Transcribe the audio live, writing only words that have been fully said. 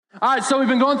All right, so we've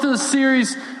been going through this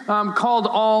series called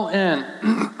All In.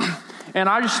 And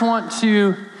I just want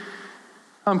to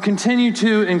continue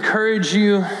to encourage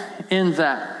you in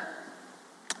that.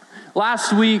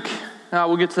 Last week,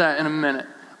 we'll get to that in a minute.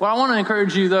 What I want to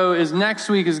encourage you, though, is next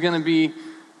week is going to be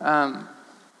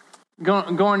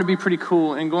going to be pretty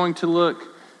cool and going to look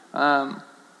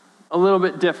a little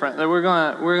bit different. That we're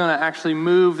gonna actually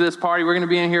move this party. We're gonna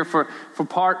be in here for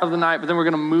part of the night, but then we're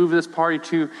gonna move this party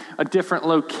to a different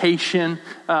location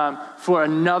for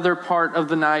another part of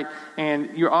the night.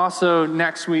 And you're also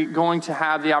next week going to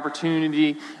have the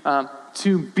opportunity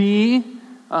to be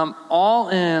all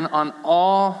in on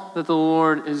all that the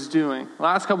Lord is doing. The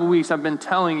last couple of weeks, I've been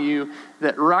telling you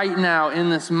that right now in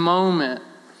this moment,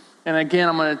 and again,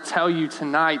 I'm going to tell you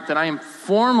tonight that I am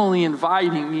formally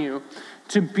inviting you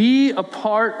to be a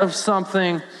part of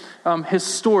something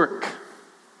historic,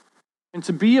 and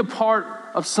to be a part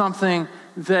of something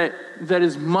that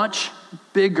is much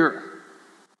bigger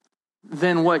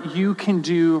than what you can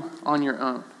do on your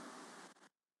own.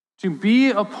 To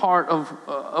be a part of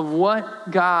what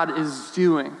God is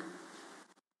doing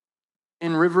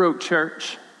in River Oak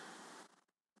Church,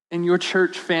 in your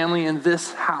church family, in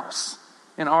this house,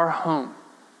 in our home,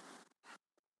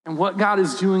 and what God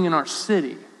is doing in our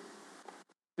city.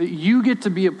 That you get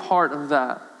to be a part of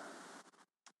that.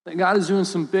 That God is doing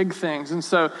some big things. And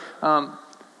so,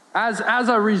 as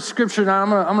I read Scripture now, I'm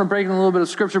gonna break in a little bit of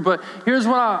Scripture, but here's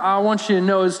what I want you to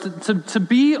know is to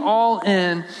be all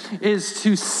in is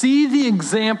to see the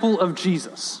example of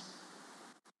Jesus.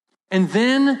 And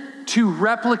then to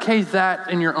replicate that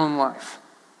in your own life.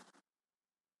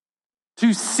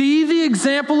 To see the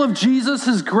example of Jesus,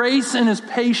 his grace and his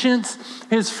patience,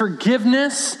 his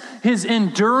forgiveness, his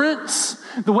endurance,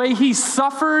 the way he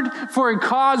suffered for a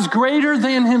cause greater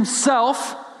than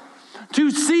himself, to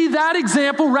see that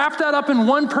example, wrap that up in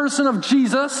one person of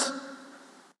Jesus,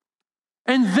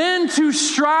 and then to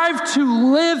strive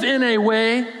to live in a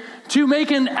way, to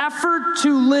make an effort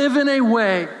to live in a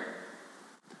way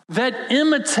that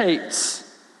imitates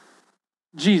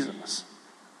Jesus.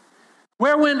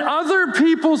 Where when other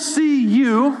people see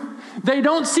you, they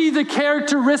don't see the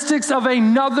characteristics of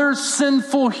another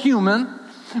sinful human,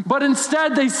 but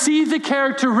instead they see the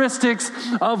characteristics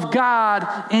of God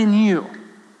in you.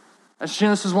 That's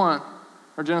Genesis 1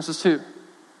 or Genesis 2.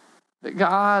 That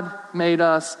God made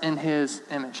us in his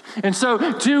image. And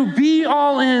so to be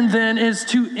all in then is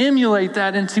to emulate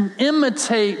that and to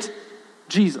imitate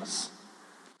Jesus.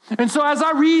 And so as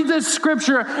I read this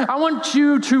scripture, I want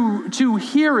you to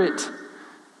hear it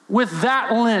with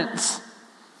that lens.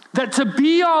 That to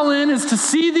be all in is to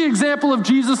see the example of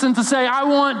Jesus and to say, I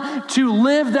want to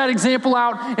live that example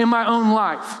out in my own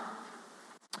life.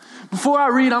 Before I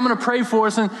read, I'm going to pray for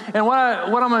us. And what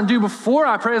I'm going to do before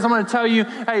I pray is I'm going to tell you,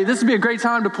 hey, this would be a great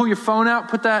time to pull your phone out,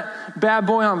 put that bad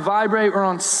boy on vibrate or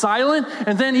on silent.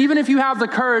 And then even if you have the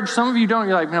courage, some of you don't,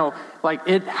 you're like, no, like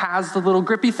it has the little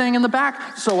grippy thing in the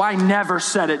back, so I never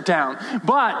set it down.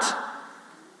 But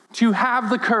to have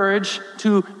the courage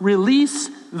to release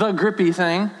the grippy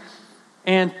thing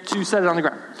and to set it on the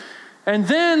ground. And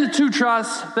then to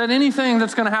trust that anything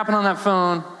that's going to happen on that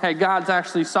phone, hey, God's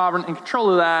actually sovereign in control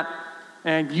of that,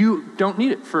 and you don't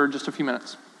need it for just a few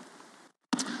minutes.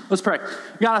 Let's pray.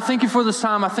 God, I thank you for this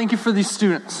time. I thank you for these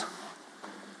students.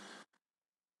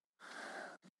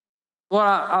 Lord,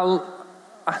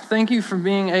 I thank you for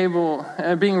being able,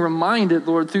 being reminded,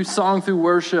 Lord, through song, through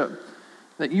worship,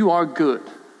 that you are good.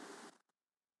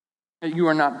 That you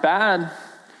are not bad,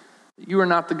 that you are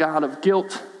not the God of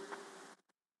guilt,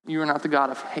 you are not the God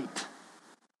of hate,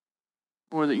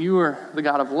 or that you are the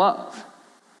God of love,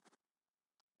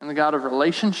 and the God of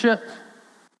relationship,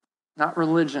 not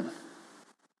religion,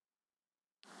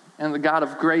 and the God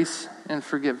of grace and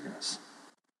forgiveness.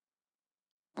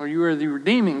 Or you are the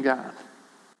redeeming God,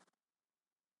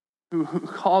 who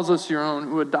calls us your own,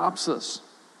 who adopts us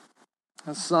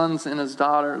as sons and as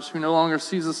daughters, who no longer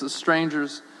sees us as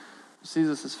strangers, sees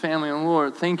us as family. And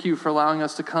Lord, thank you for allowing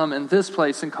us to come in this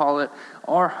place and call it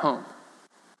our home.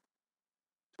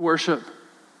 To worship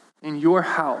in your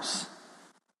house,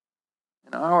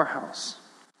 in our house.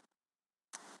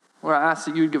 Lord, I ask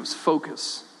that you would give us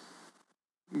focus.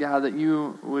 God, that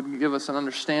you would give us an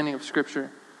understanding of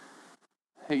Scripture.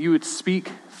 That you would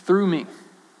speak through me,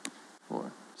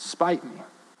 Lord, despite me.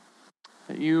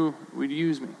 That you would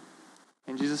use me.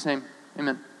 In Jesus' name,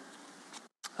 amen.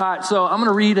 All right, so I'm going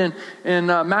to read in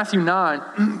Matthew 9.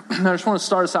 I just want to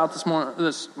start us out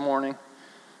this morning.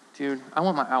 Dude, I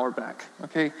want my hour back,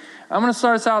 okay? I'm going to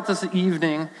start us out this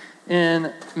evening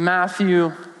in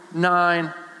Matthew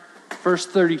 9, verse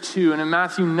 32. And in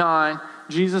Matthew 9,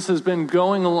 Jesus has been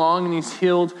going along and he's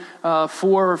healed 4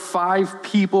 or 5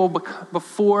 people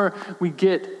before we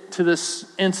get to this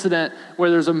incident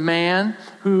where there's a man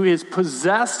who is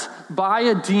possessed by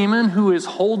a demon who is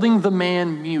holding the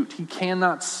man mute. He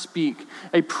cannot speak.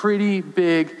 A pretty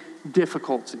big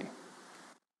difficulty.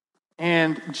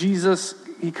 And Jesus,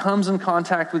 he comes in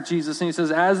contact with Jesus and he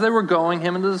says, as they were going,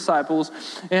 him and the disciples,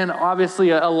 and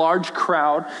obviously a large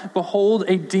crowd, behold,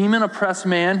 a demon-oppressed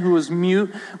man who was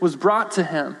mute was brought to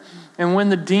him. And when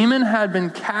the demon had been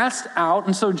cast out,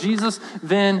 and so Jesus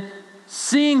then,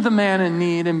 seeing the man in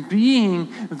need and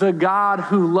being the God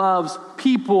who loves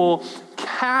people,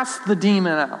 cast the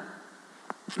demon out.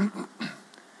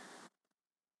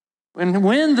 And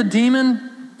when the demon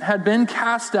had been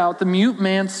cast out, the mute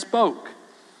man spoke,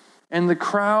 and the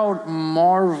crowd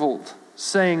marveled,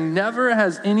 saying, never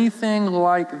has anything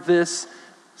like this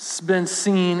been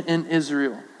seen in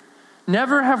Israel.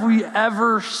 Never have we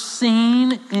ever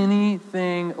seen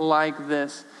anything like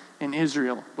this in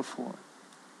Israel before.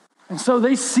 And so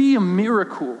they see a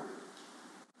miracle.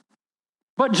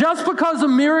 But just because a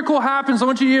miracle happens, I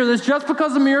want you to hear this, just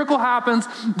because a miracle happens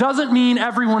doesn't mean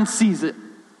everyone sees it.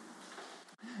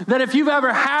 That if you've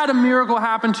ever had a miracle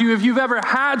happen to you, if you've ever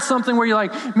had something where you're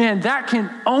like, man, that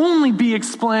can only be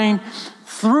explained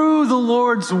through the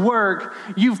Lord's work,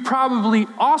 you've probably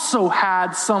also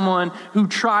had someone who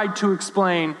tried to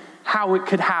explain how it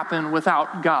could happen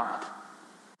without God.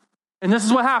 And this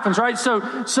is what happens, right? So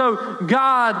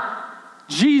God,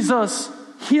 Jesus,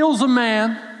 heals a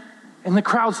man, and the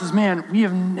crowd says, man, we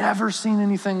have never seen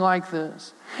anything like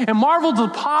this. And marvel's a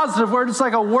positive word. It's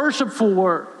like a worshipful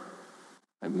word.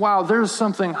 Wow, there's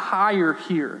something higher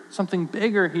here, something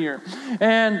bigger here.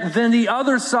 And then the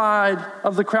other side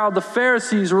of the crowd, the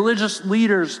Pharisees, religious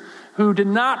leaders who did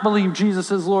not believe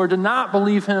Jesus as Lord, did not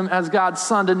believe him as God's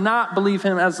son, did not believe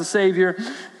him as the Savior,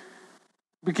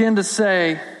 begin to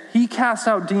say, he cast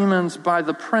out demons by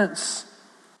the prince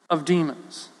of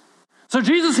demons. So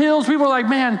Jesus heals, people are like,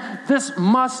 man, this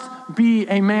must be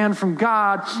a man from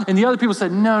God. And the other people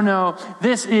said, no,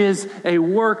 this is a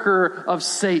worker of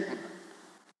Satan.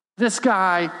 This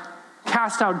guy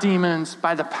cast out demons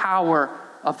by the power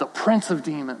of the prince of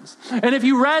demons. And if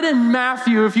you read in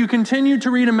Matthew, if you continue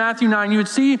to read in Matthew 9, you would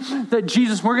see that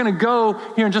Jesus, we're going to go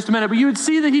here in just a minute, but you would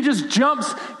see that he just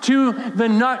jumps to the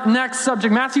next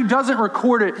subject. Matthew doesn't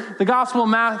record it. The Gospel of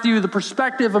Matthew, the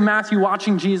perspective of Matthew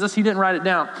watching Jesus, he didn't write it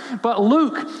down. But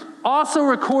Luke also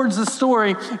records the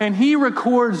story, and he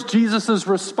records Jesus'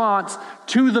 response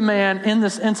to the man in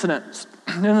this incident.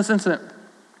 And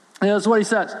that's what he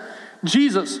says.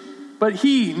 Jesus, but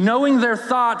he, knowing their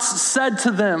thoughts, said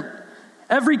to them,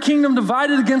 every kingdom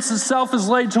divided against itself is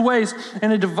laid to waste,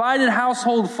 and a divided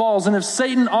household falls. And if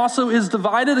Satan also is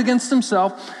divided against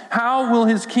himself, how will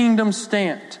his kingdom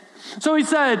stand? So he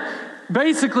said,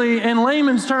 basically, in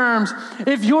layman's terms,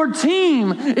 if your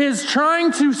team is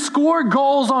trying to score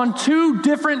goals on 2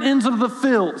 different ends of the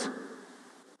field,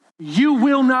 you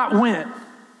will not win.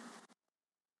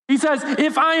 He says,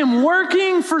 if I am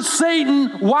working for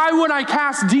Satan, why would I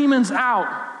cast demons out?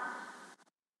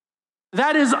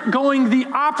 That is going the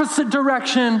opposite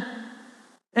direction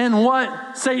in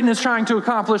what Satan is trying to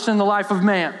accomplish in the life of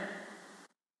man.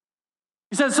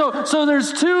 He says, so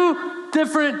there's 2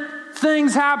 different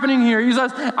things happening here. He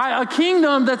says, a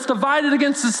kingdom that's divided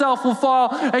against itself will fall.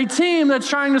 A team that's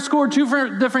trying to score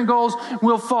 2 different goals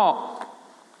will fall.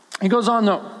 He goes on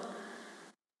though.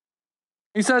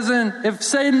 He says, if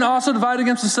Satan also divided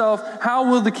against himself, how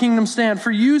will the kingdom stand?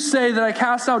 For you say that I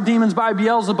cast out demons by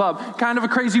Beelzebub. Kind of a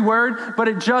crazy word, but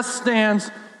it just stands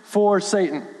for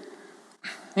Satan.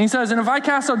 And he says, and if I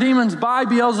cast out demons by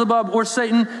Beelzebub or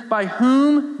Satan, by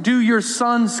whom do your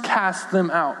sons cast them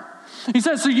out? He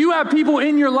says, so you have people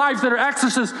in your life that are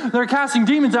exorcists, that are casting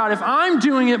demons out. If I'm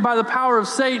doing it by the power of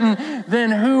Satan,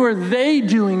 then who are they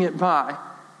doing it by?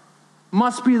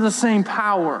 Must be the same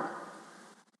power.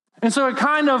 And so it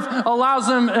kind of allows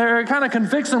them, or it kind of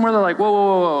convicts them where they're like,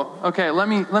 whoa. Okay, let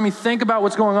me think about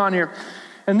what's going on here.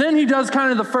 And then he does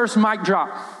kind of the first mic drop.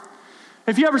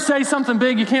 If you ever say something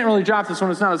big, you can't really drop this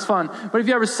one, it's not as fun. But if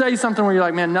you ever say something where you're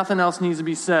like, man, nothing else needs to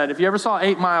be said. If you ever saw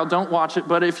 8 Mile, don't watch it.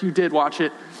 But if you did watch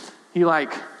it, he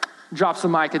like drops the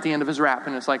mic at the end of his rap,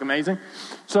 and it's like amazing.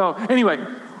 So anyway,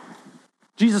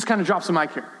 Jesus kind of drops the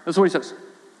mic here. That's what he says.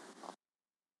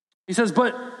 He says,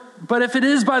 But if it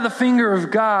is by the finger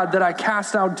of God that I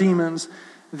cast out demons,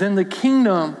 then the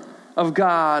kingdom of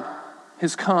God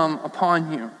has come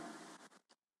upon you.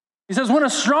 He says, when a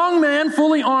strong man,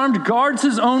 fully armed, guards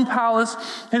his own palace,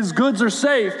 his goods are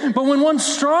safe. But when one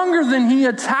stronger than he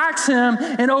attacks him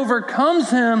and overcomes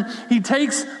him, he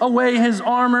takes away his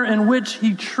armor in which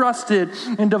he trusted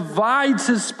and divides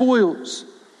his spoils.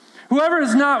 Whoever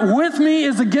is not with me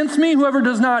is against me. Whoever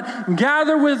does not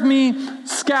gather with me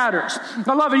scatters.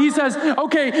 I love it. He says,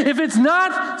 okay, if it's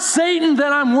not Satan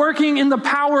that I'm working in the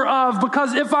power of,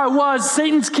 because if I was,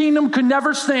 Satan's kingdom could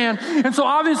never stand. And so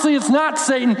obviously it's not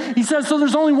Satan. He says, so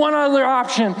there's only one other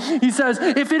option. He says,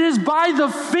 if it is by the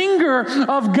finger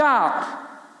of God.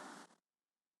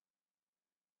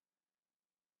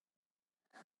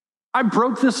 I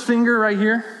broke this finger right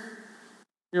here.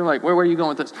 You're like, where are you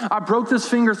going with this? I broke this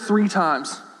finger 3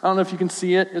 times. I don't know if you can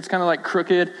see it. It's kind of like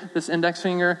crooked, this index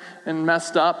finger, and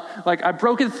messed up. Like, I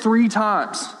broke it 3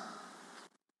 times.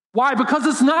 Why? Because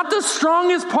it's not the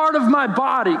strongest part of my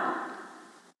body.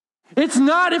 It's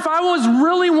not, if I was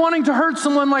really wanting to hurt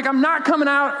someone, like, I'm not coming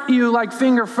at you like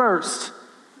finger first.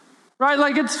 Right?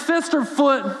 Like, it's fist or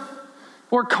foot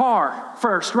or car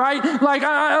first, right? Like,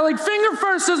 like finger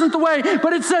first isn't the way,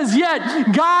 but it says,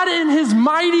 yet God in his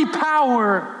mighty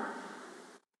power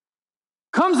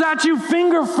comes at you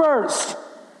finger first,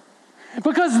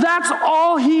 because that's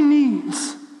all he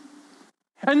needs.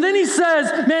 And then he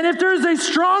says, man, if there's a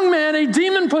strong man, a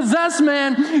demon-possessed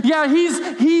man, yeah,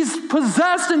 he's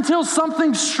possessed until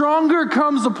something stronger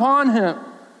comes upon him.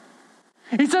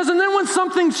 He says, and then when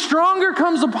something stronger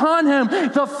comes upon him,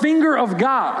 the finger of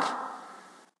God,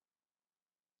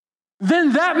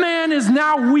 then that man is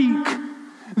now weak.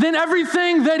 Then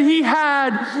everything that he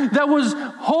had that was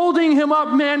holding him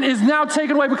up, man, is now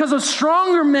taken away, because a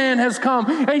stronger man has come.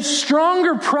 A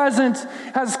stronger presence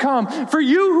has come. For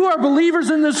you who are believers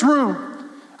in this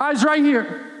room, eyes right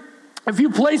here, if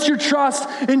you place your trust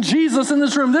in Jesus in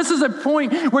this room, this is a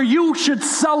point where you should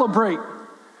celebrate.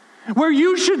 Where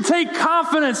you should take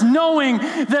confidence knowing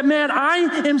that, man, I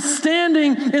am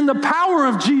standing in the power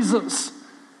of Jesus.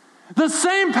 The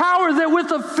same power that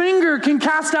with a finger can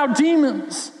cast out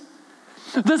demons.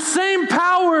 The same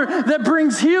power that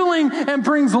brings healing and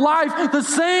brings life. The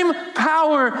same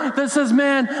power that says,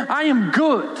 man, I am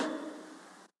good.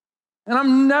 And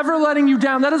I'm never letting you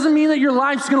down. That doesn't mean that your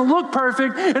life's going to look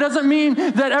perfect. It doesn't mean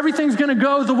that everything's going to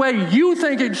go the way you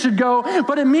think it should go.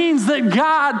 But it means that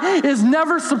God is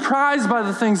never surprised by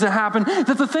the things that happen.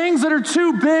 That the things that are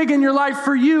too big in your life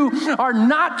for you are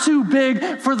not too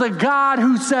big for the God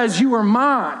who says you are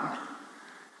mine.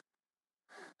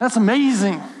 That's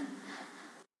amazing.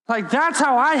 Like, that's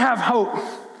how I have hope.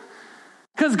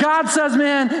 Because God says,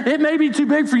 man, it may be too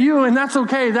big for you, and that's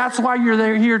okay. That's why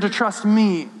you're here to trust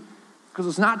me. Because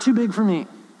it's not too big for me.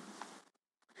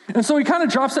 And so he kind of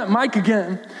drops that mic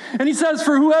again. And he says,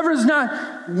 for whoever is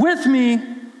not with me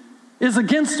is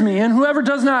against me, and whoever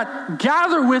does not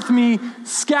gather with me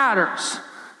scatters.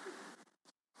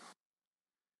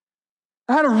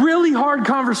 I had a really hard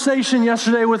conversation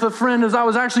yesterday with a friend as I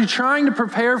was actually trying to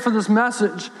prepare for this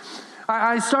message.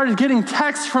 I started getting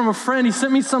texts from a friend. He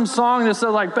sent me some song that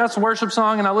said like best worship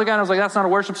song, and I look at it and I was like, that's not a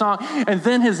worship song. And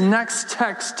then his next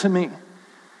text to me,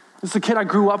 it's the kid I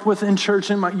grew up with in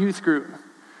church in my youth group.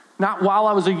 Not while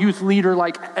I was a youth leader,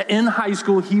 like in high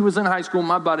school. He was in high school,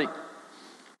 my buddy.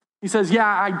 He says, yeah,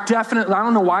 I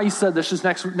don't know why he said this, just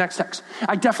next text.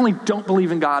 I definitely don't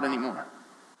believe in God anymore.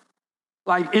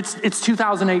 Like, it's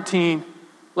 2018.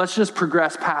 Let's just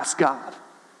progress past God.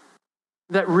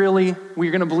 That really, we're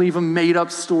going to believe a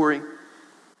made-up story.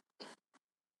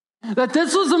 That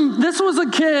this was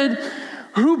a kid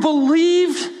who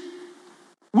believed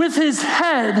with his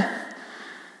head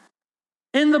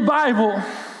in the Bible,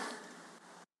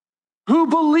 who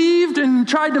believed and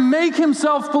tried to make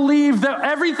himself believe that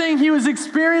everything he was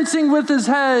experiencing with his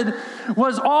head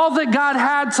was all that God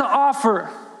had to offer.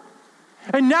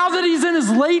 And now that he's in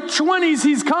his late 20s,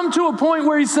 he's come to a point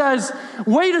where he says,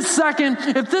 wait a second,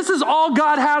 if this is all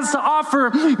God has to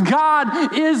offer,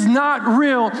 God is not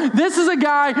real. This is a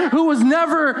guy who was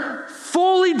never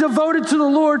fully devoted to the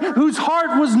Lord, whose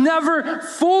heart was never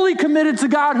fully committed to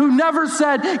God, who never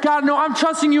said, God, no, I'm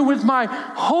trusting you with my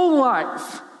whole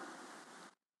life.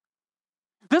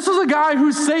 This was a guy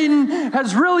who Satan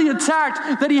has really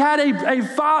attacked, that he had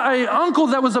a uncle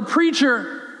that was a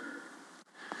preacher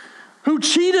who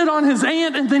cheated on his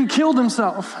aunt and then killed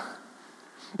himself.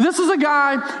 This is a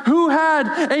guy who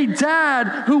had a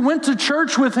dad who went to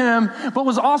church with him, but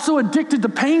was also addicted to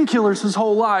painkillers his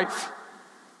whole life.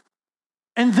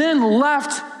 And then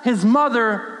left his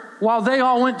mother while they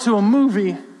all went to a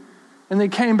movie, and they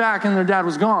came back and their dad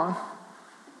was gone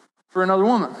for another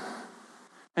woman.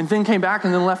 And then came back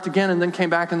and then left again, and then came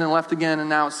back and then left again, and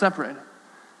now it's separated.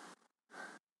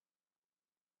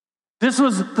 This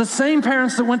was the same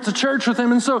parents that went to church with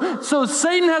him. And so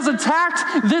Satan has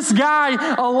attacked this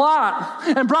guy a lot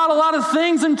and brought a lot of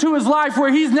things into his life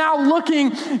where he's now looking,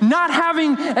 not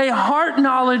having a heart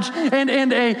knowledge and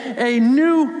a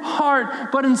new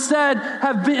heart, but instead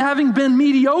having been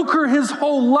mediocre his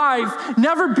whole life,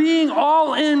 never being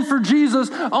all in for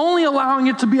Jesus, only allowing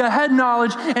it to be a head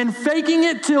knowledge and faking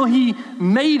it till he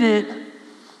made it,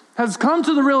 has come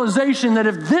to the realization that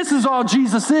if this is all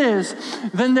Jesus is,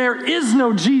 then there is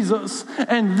no Jesus,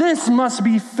 and this must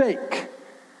be fake.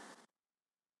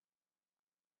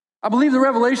 I believe the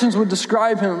Revelations would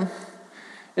describe him.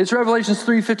 It's Revelations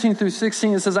 3:15 through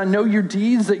 16. It says, I know your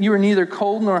deeds, that you are neither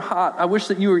cold nor hot. I wish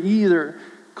that you were either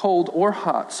cold or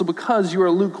hot. So because you are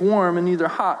lukewarm and neither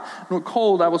hot nor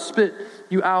cold, I will spit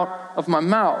you out of my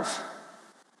mouth.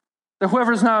 That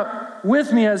whoever is not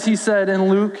with me, as he said in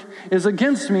Luke, is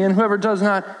against me, and whoever does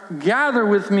not gather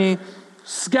with me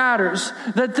scatters.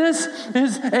 That this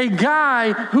is a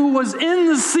guy who was in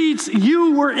the seats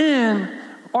you were in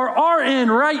or are in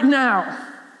right now,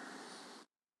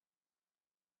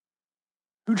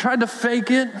 who tried to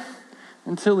fake it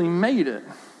until he made it.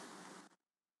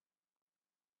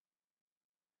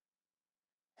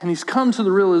 And he's come to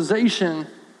the realization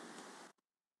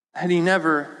that he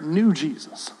never knew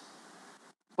Jesus.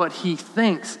 But he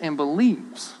thinks and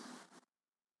believes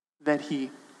that he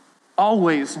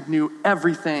always knew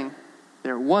everything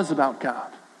there was about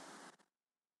God.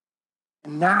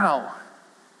 And now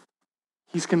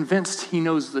he's convinced he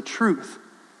knows the truth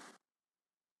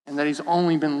and that he's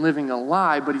only been living a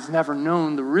lie, but he's never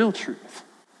known the real truth.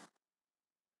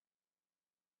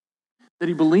 That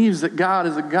he believes that God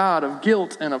is a God of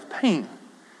guilt and of pain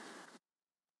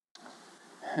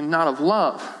and not of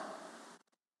love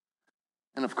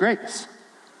and of grace.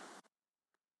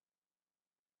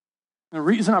 And the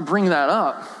reason I bring that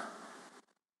up,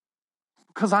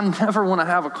 because I never want to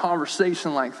have a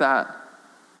conversation like that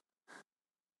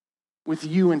with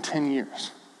you in 10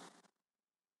 years.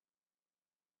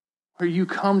 Where you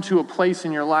come to a place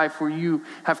in your life where you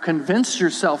have convinced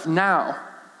yourself now,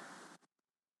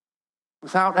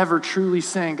 without ever truly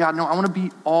saying, God, no, I want to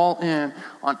be all in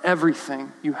on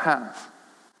everything you have.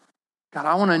 God,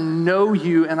 I want to know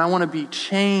you and I want to be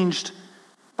changed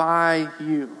by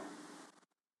you.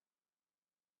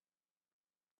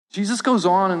 Jesus goes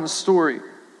on in the story.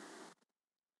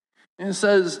 And it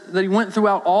says that he went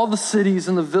throughout all the cities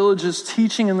and the villages,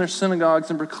 teaching in their synagogues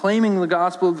and proclaiming the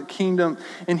gospel of the kingdom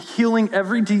and healing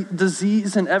every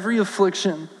disease and every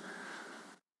affliction.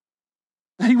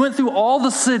 He went through all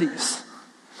the cities.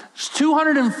 There's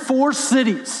 204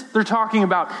 cities they're talking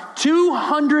about.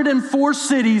 204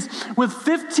 cities with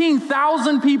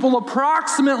 15,000 people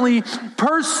approximately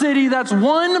per city. That's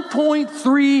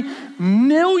 1.3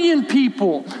 million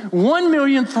people.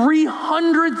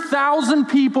 1,300,000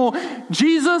 people.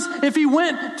 Jesus, if he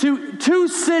went to 2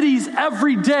 cities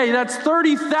every day, that's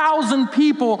 30,000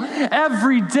 people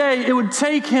every day. It would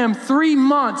take him 3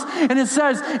 months. And it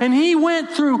says, and he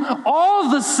went through all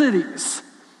the cities,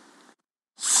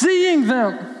 seeing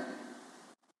them.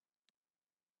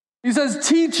 He says,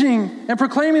 teaching and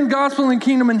proclaiming the gospel in the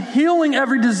kingdom and healing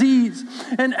every disease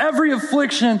and every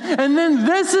affliction. And then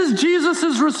this is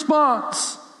Jesus'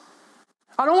 response.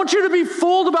 I don't want you to be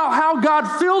fooled about how God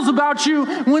feels about you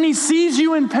when he sees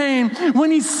you in pain,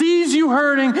 when he sees you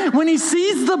hurting, when he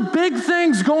sees the big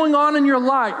things going on in your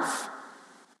life.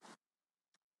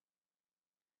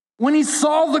 When he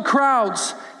saw the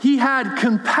crowds, he had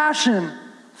compassion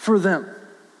for them,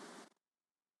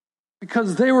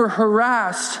 because they were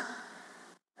harassed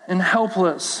and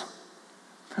helpless,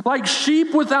 like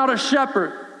sheep without a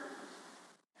shepherd.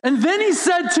 And then he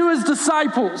said to his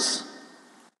disciples,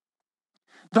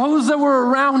 those that were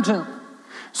around him.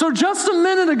 So just a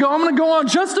minute ago, I'm going to go on.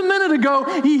 Just a minute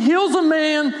ago, he heals a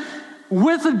man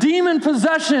with a demon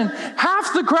possession.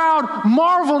 Half the crowd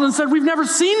marveled and said, we've never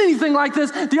seen anything like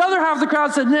this. The other half of the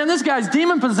crowd said, man, this guy's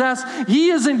demon possessed. He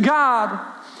isn't God.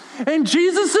 And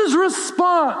Jesus'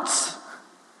 response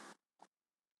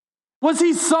was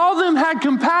he saw them, had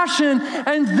compassion,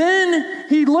 and then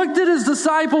he looked at his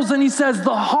disciples and he says,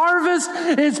 the harvest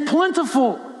is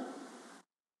plentiful.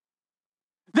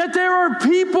 That there are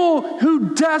people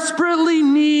who desperately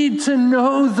need to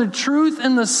know the truth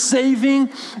and the saving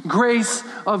grace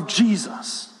of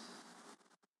Jesus.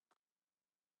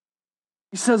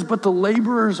 He says, but the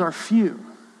laborers are few.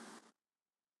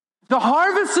 The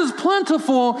harvest is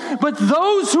plentiful, but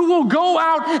those who will go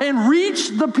out and reach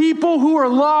the people who are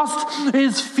lost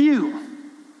is few.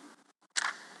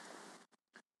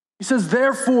 He says,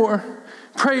 therefore,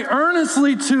 pray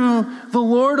earnestly to the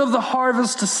Lord of the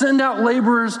harvest to send out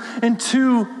laborers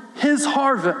into his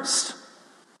harvest.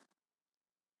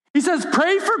 He says,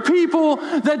 pray for people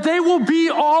that they will be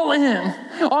all in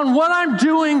on what I'm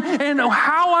doing and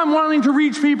how I'm wanting to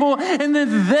reach people, and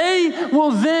that they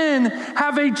will then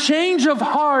have a change of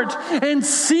heart and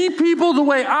see people the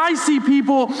way I see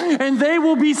people, and they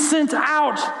will be sent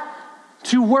out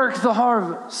to work the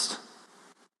harvest.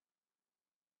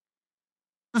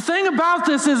 The thing about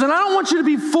this is, and I don't want you to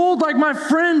be fooled like my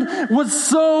friend was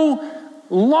so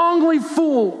wrongly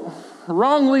for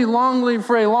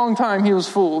a long time he was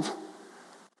fooled.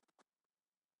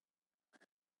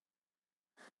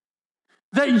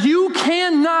 That you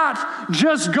cannot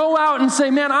just go out and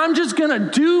say, man, I'm just going to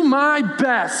do my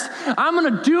best. I'm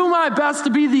going to do my best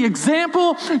to be the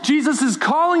example Jesus is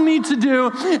calling me to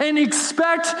do and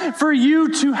expect for you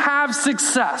to have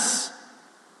success.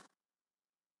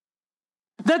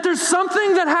 That there's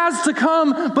something that has to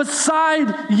come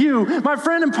beside you. My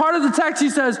friend, in part of the text, he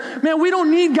says, man, we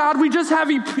don't need God. We just have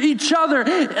each other.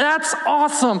 That's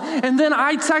awesome. And then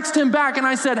I text him back and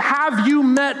I said, have you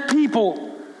met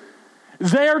people?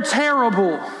 They're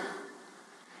terrible.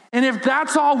 And if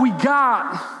that's all we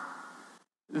got,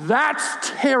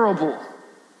 that's terrible.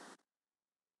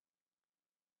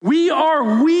 We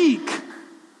are weak.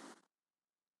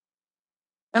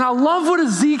 And I love what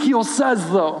Ezekiel says,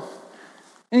 though.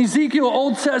 In Ezekiel,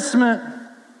 Old Testament,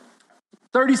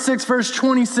 36, verse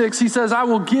 26, he says, I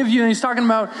will give you, and he's talking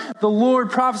about the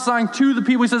Lord prophesying to the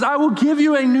people. He says, I will give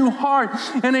you a new heart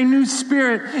and a new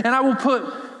spirit, and I will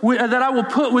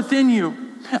put within you.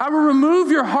 I will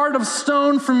remove your heart of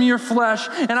stone from your flesh,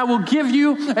 and I will give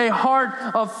you a heart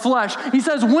of flesh. He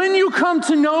says, when you come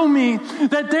to know me,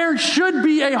 that there should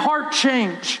be a heart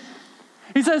change.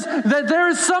 He says that there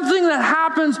is something that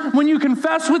happens when you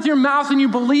confess with your mouth and you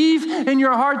believe in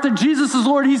your heart that Jesus is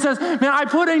Lord. He says, man, I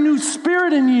put a new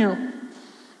spirit in you,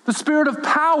 the spirit of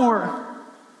power.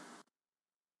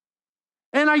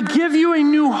 And I give you a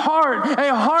new heart,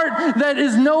 a heart that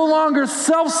is no longer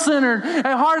self-centered,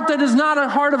 a heart that is not a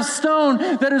heart of stone,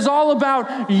 that is all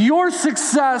about your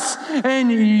success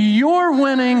and your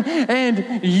winning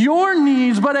and your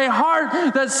needs, but a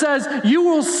heart that says you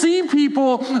will see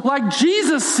people like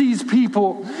Jesus sees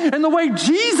people. And the way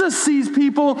Jesus sees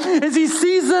people is he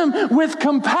sees them with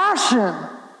compassion.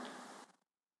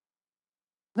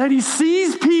 That he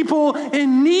sees people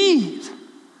in need.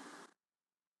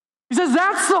 He says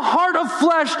that's the heart of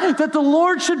flesh that the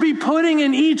Lord should be putting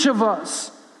in each of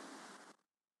us.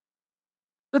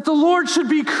 That the Lord should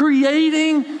be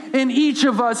creating in each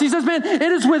of us. He says, man, it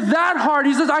is with that heart.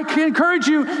 He says, I can encourage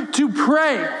you to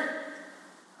pray.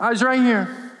 Eyes right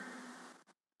here.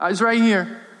 Eyes right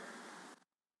here.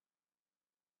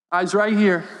 Eyes right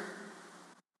here.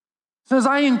 He says,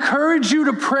 I encourage you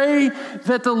to pray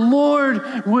that the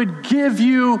Lord would give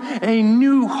you a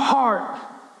new heart.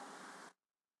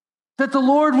 That the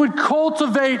Lord would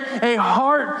cultivate a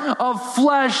heart of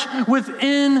flesh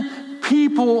within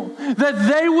people. That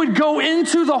they would go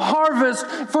into the harvest,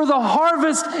 for the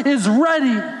harvest is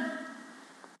ready.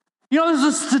 You know,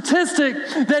 there's a statistic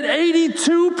that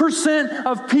 82%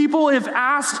 of people, if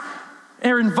asked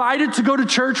or invited to go to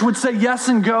church, would say yes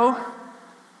and go.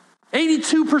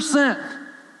 82%.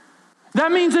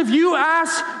 That means if you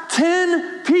ask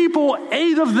 10 people,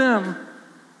 8 of them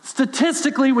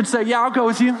statistically would say, yeah, I'll go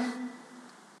with you.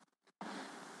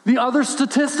 The other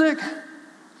statistic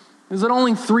is that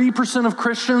only 3% of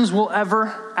Christians will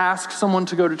ever ask someone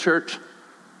to go to church.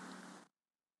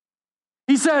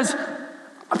 He says,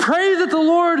 pray that the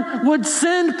Lord would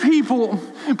send people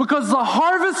because the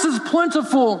harvest is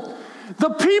plentiful. The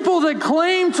people that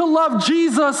claim to love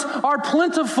Jesus are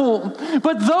plentiful,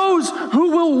 but those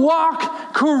who will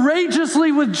walk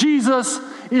courageously with Jesus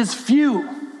is few.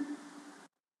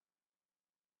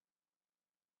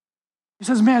 He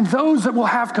says, man, those that will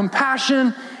have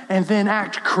compassion and then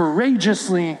act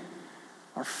courageously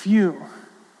are few.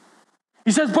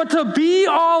 He says, but to be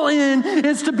all in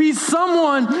is to be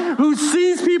someone who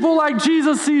sees people like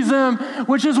Jesus sees them,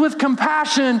 which is with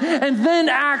compassion, and then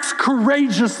acts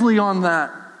courageously on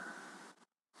that.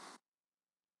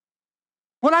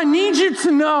 What I need you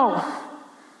to know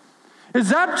is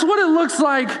that's what it looks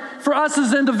like for us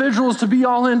as individuals to be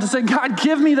all in, to say, God,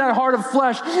 give me that heart of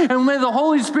flesh, and may the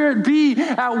Holy Spirit be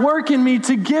at work in me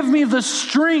to give me the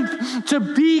strength to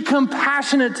be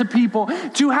compassionate to people,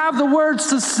 to have the words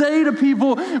to say to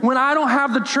people when I don't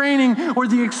have the training or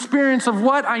the experience of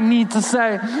what I need to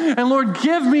say. And Lord,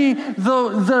 give me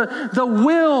the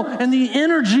will and the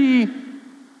energy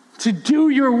to do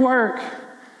your work.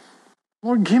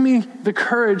 Lord, give me the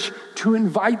courage to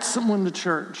invite someone to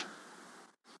church.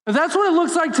 That's what it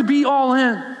looks like to be all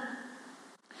in.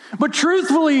 But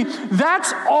truthfully,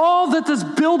 that's all that this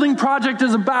building project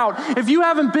is about. If you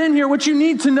haven't been here, what you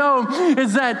need to know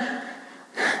is that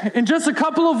in just a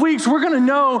couple of weeks, we're going to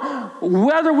know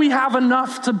whether we have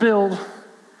enough to build.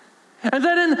 And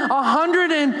then in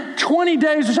 120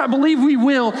 days, which I believe we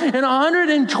will, in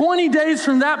 120 days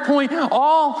from that point,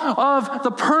 all of the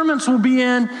permits will be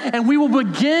in, and we will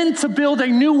begin to build a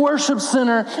new worship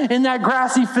center in that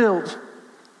grassy field.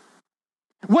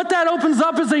 What that opens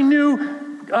up is a new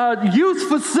youth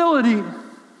facility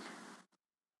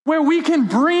where we can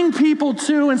bring people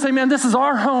to and say, man, this is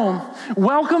our home.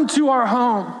 Welcome to our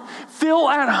home. Feel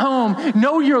at home.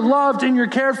 Know you're loved and you're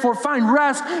cared for. Find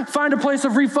rest. Find a place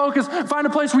of refocus. Find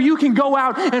a place where you can go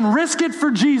out and risk it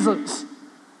for Jesus.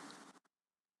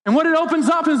 And what it opens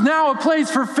up is now a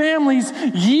place for families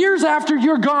years after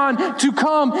you're gone to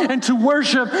come and to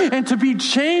worship and to be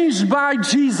changed by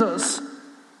Jesus.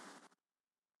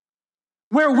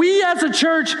 Where we as a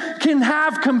church can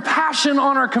have compassion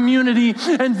on our community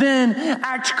and then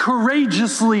act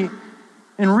courageously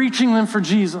in reaching them for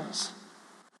Jesus.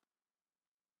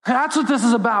 That's what this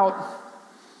is about.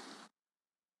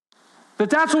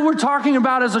 That's what we're talking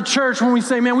about as a church when we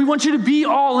say, man, we want you to be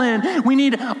all in. We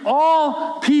need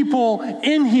all people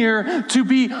in here to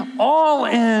be all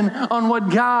in on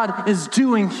what God is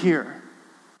doing here.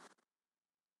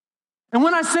 And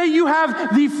when I say you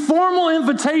have the formal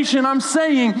invitation, I'm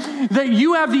saying that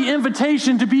you have the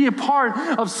invitation to be a part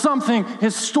of something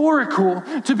historical,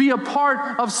 to be a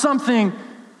part of something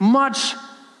much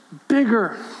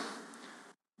bigger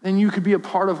than you could be a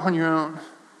part of on your own.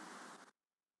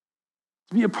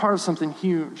 To be a part of something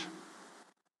huge.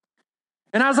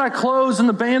 And as I close and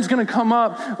the band's going to come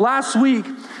up, last week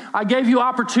I gave you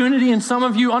opportunity and some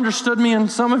of you understood me and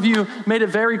some of you made it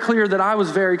very clear that I was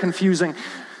very confusing.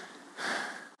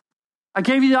 I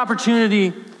gave you the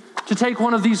opportunity to take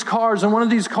one of these cards, and one of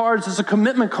these cards is a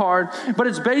commitment card, but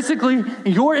it's basically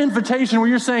your invitation where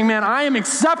you're saying, man, I am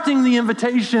accepting the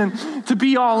invitation to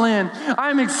be all in. I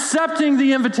am accepting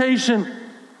the invitation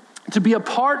to be a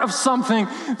part of something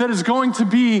that is going to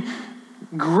be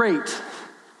great,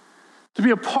 to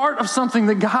be a part of something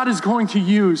that God is going to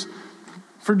use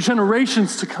for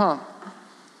generations to come.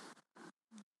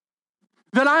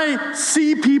 That I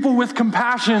see people with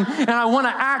compassion and I want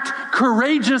to act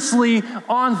courageously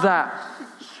on that.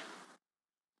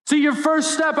 See, your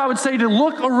first step, I would say, to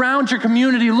look around your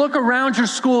community, look around your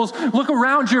schools, look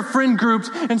around your friend groups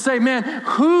and say, man,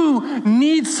 who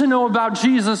needs to know about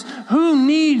Jesus? Who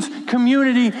needs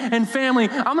community and family?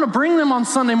 I'm going to bring them on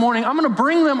Sunday morning. I'm going to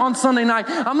bring them on Sunday night.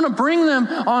 I'm going to bring them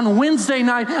on Wednesday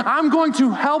night. I'm going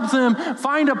to help them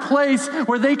find a place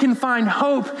where they can find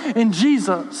hope in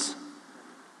Jesus.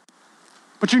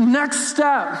 But your next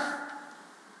step,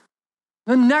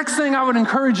 the next thing I would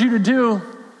encourage you to do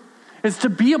is to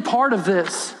be a part of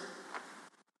this.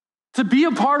 To be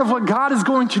a part of what God is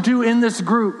going to do in this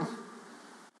group.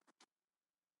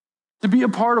 To be a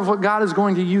part of what God is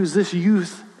going to use this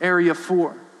youth area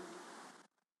for.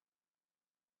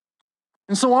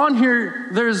 And so on here,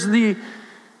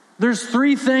 there's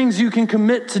three things you can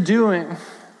commit to doing.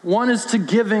 One is to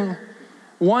giving.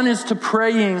 One is to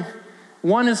praying.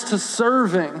 One is to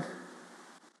serving.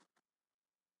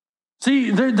 See,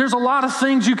 there's a lot of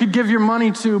things you could give your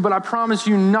money to, but I promise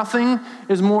you nothing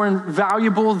is more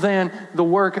valuable than the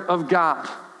work of God,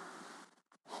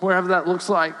 wherever that looks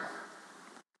like.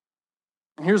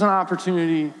 And here's an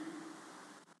opportunity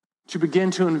to begin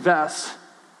to invest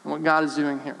in what God is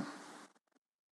doing here.